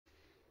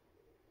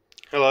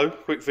Hello,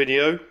 quick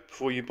video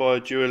before you buy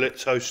a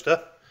DUALIT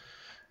toaster.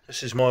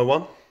 This is my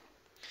one,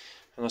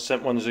 and I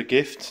sent one as a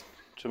gift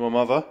to my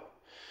mother,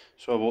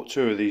 so I bought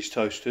two of these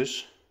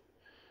toasters.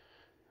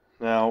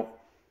 Now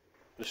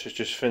this is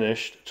just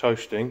finished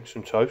toasting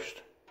some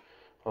toast.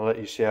 I'll let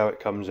you see how it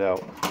comes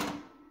out.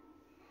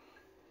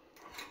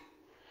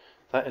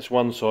 That is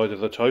one side of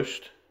the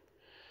toast.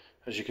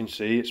 As you can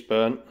see, it's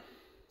burnt,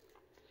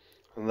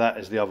 and that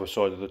is the other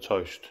side of the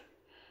toast,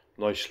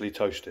 nicely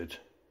toasted.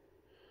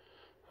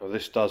 Now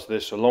this does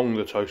this along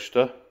the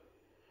toaster,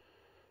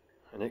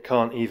 and it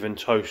can't even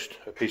toast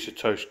a piece of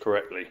toast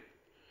correctly.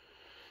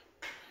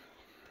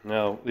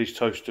 Now these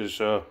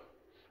toasters are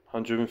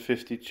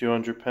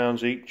 150–200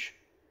 pounds each,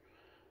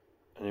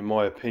 and in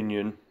my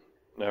opinion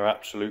they're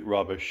absolute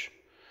rubbish.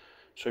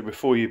 So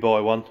before you buy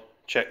one,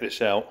 check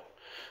this out.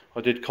 I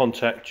did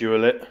contact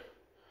DUALIT,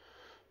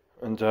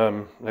 and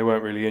they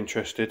weren't really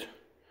interested.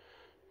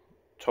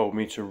 Told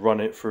me to run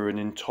it through an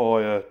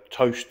entire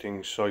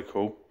toasting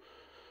cycle,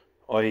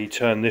 i.e.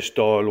 turn this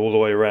dial all the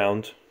way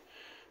around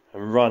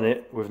and run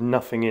it with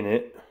nothing in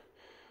it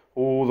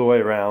all the way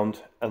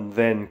around, and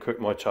then cook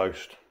my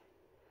toast.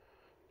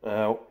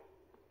 Now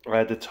I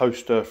had a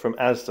toaster from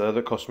Asda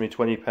that cost me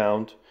 £20.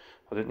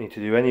 I didn't need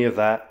to do any of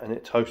that, and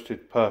it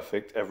toasted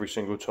perfect every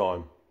single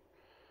time.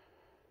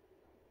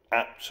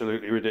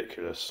 Absolutely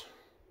ridiculous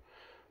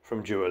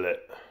from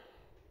DUALIT.